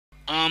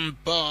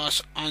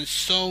Boss, I'm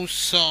so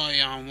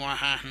sorry on what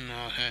happened to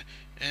her.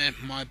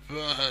 If my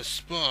brother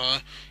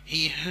Spur,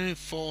 he had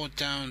fall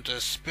down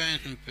the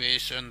spending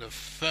base in the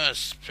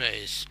first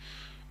place.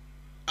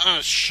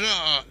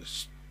 Sure,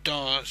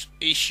 Stars,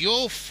 it's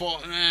your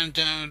fault and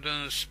down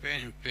the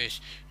spending base.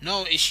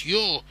 No, it's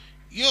yours.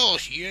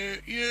 You.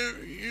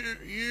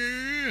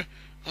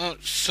 Oh,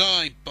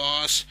 sorry,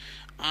 boss.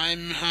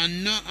 I'm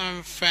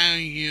not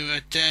found you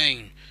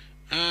again.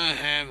 I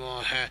have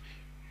or her.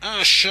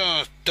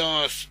 Sure,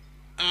 Stars.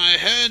 I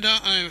heard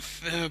that I'm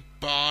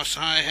boss.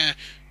 I had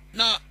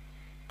no.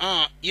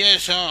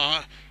 Yes,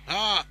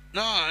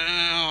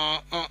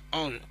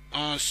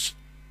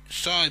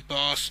 sorry,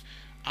 boss.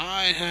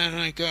 I had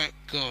to get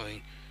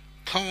going.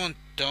 Come on,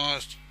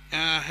 Dust.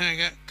 I had to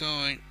get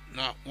going.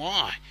 Not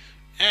why.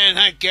 And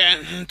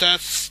again,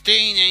 that's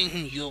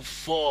stealing you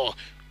for.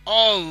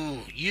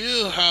 Oh,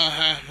 you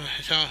have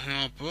talking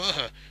about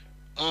brother.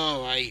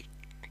 Alright.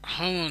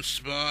 Come on,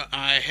 Spur.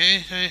 I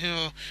hate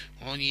it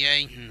on the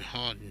ain't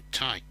hard and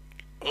tight.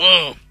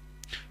 Oh,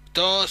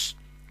 Dust.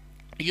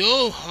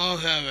 You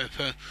have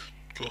a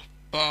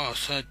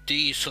boss a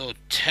diesel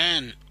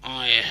 10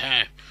 I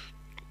have.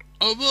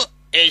 Oh, but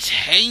it's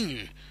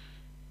Herny.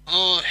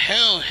 Oh,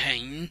 hell,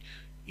 Herny.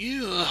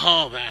 You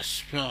have a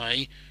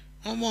spy.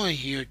 What are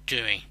you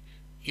doing?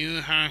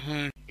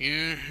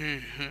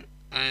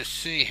 I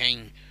see,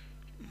 Herny.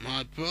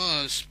 My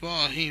brother's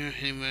spy here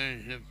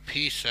in the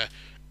pizza.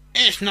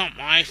 It's not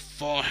my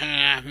fault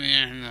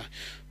having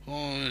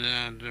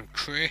the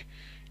crew.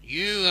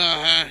 You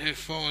are having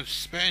for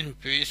spending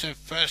base in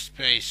first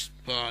place,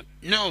 but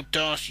no,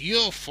 that's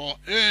your fault.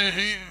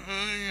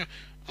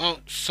 Oh,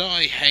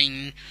 sorry,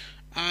 Herny.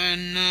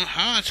 I'm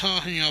not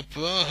talking your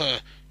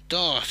brother.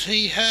 Does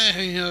he have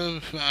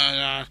your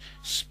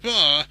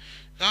spur?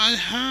 That's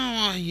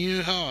how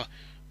you are.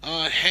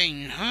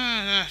 Herny,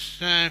 that's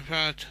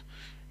but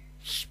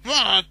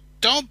spur.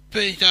 Don't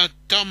be the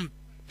dumb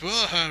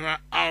brother.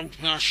 I'm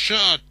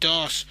sure,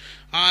 Doss.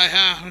 I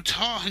have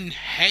talking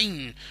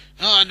Herny.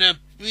 The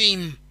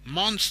green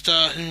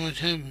monster with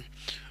him.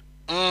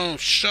 Oh,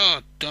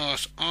 sure,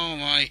 Doss. All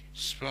right,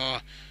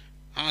 spur.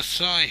 I'm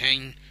sorry,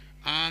 Herny.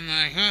 I'm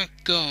not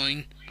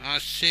going. I'll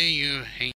see you, Herny.